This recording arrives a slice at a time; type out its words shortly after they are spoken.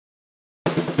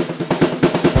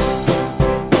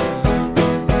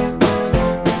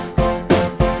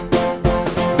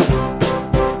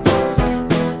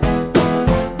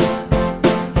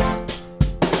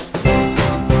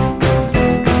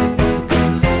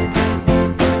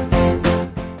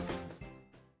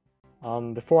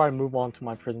Before I move on to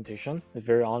my presentation, it's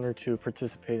very honored to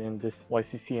participate in this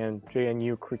YCC and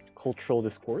JNU cultural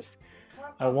discourse.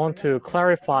 I want to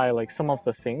clarify some of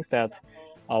the things that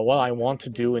what I want to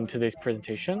do in today's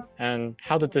presentation and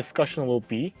how the discussion will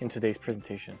be in today's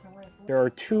presentation. There are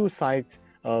two sides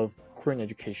of Korean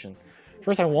education.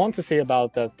 First, I want to say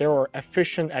about that there are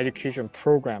efficient education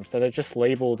programs that I just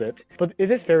labeled it, but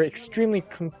it is very extremely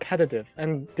competitive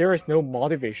and there is no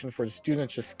motivation for the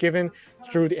students just given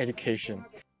through the education.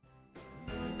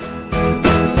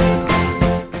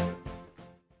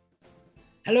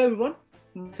 Hello everyone,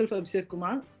 myself Abhishek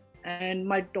Kumar, and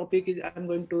my topic is I'm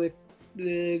going to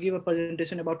give a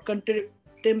presentation about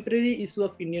contemporary issue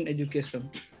of Indian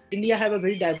education. India have a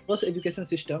very diverse education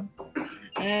system,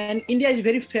 and India is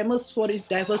very famous for its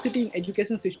diversity in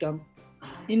education system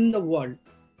in the world.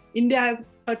 India have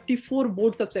 34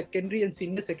 boards of secondary and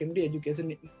senior secondary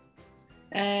education,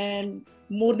 and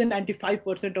more than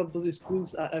 95% of those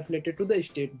schools are affiliated to the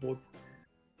state boards.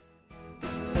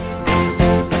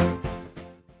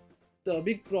 The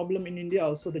big problem in India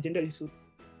also the gender issue.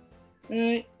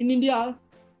 In India,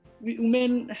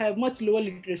 women have much lower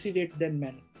literacy rate than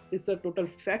men. It's a total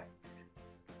fact.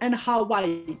 And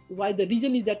why? Why? The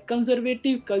reason is that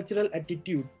conservative cultural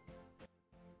attitude.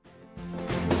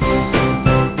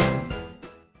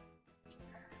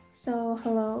 So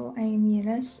hello, I'm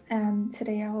Eunice, and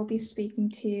today I will be speaking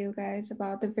to you guys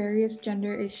about the various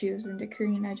gender issues in the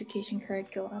Korean education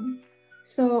curriculum.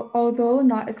 So although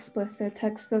not explicit,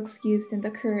 textbooks used in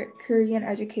the Korean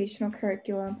educational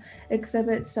curriculum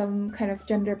exhibit some kind of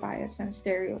gender bias and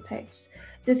stereotypes.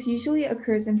 This usually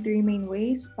occurs in three main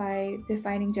ways: by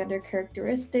defining gender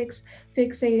characteristics,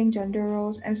 fixating gender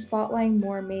roles, and spotlighting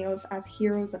more males as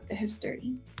heroes of the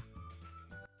history.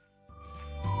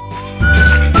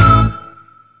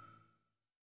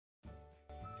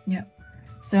 Yeah.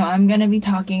 So I'm going to be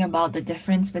talking about the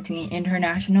difference between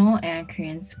international and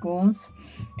Korean schools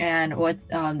and what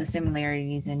the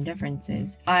similarities and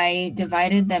differences. I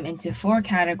divided them into four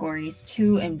categories,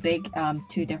 two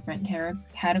different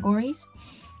categories.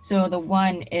 So the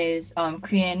one is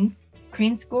Korean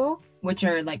school, which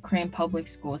are like Korean public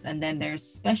schools, and then there's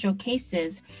special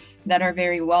cases that are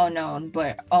very well known,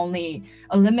 but only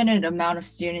a limited amount of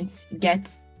students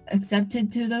gets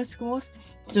accepted to those schools.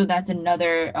 So that's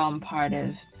another part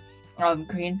of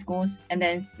Korean schools. And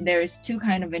then there's two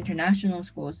kind of international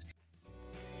schools.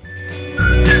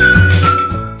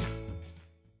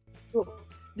 So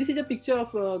this is a picture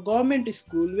of a government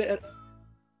school where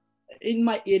in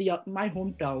my area, my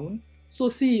hometown. So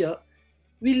see here,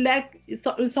 we lack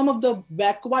some of the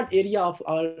backward area of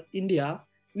our India.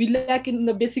 We lack in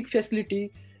the basic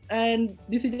facility, and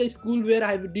this is a school where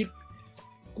I did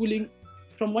schooling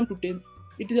from 1 to 10.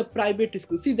 It is a private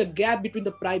school. See the gap between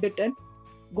the private and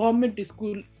government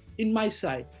school in my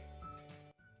side.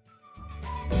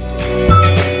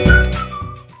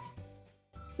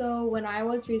 So when I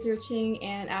was researching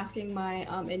and asking my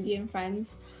Indian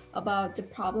friends about the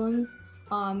problems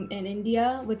in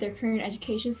India with their current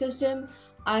education system,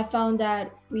 I found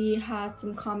that we had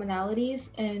some commonalities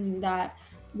in that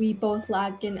we both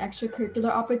lack in extracurricular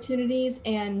opportunities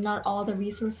and not all the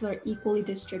resources are equally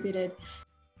distributed.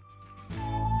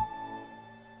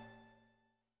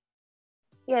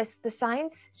 Yes, the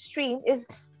science stream is,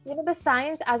 the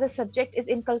science as a subject is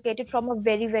inculcated from a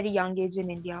very, very young age in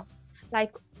India.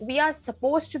 Like, we are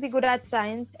supposed to be good at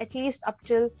science at least up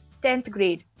till 10th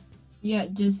grade. Yeah,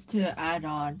 just to add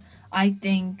on, I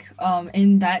think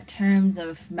in that terms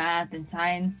of math and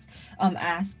science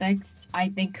aspects, I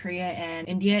think Korea and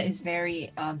India is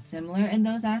very similar in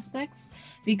those aspects,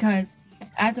 because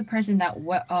as a person that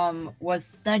was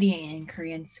studying in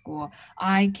Korean school,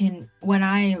 when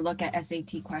I look at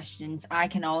SAT questions, I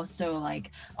can also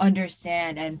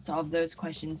understand and solve those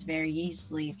questions very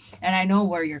easily, and I know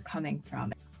where you're coming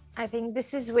from. I think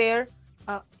this is where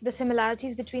the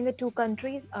similarities between the two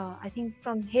countries, I think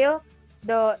from here,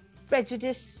 the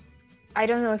prejudice, I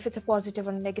don't know if it's a positive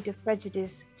or negative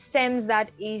prejudice, stems that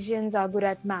Asians are good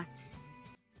at maths.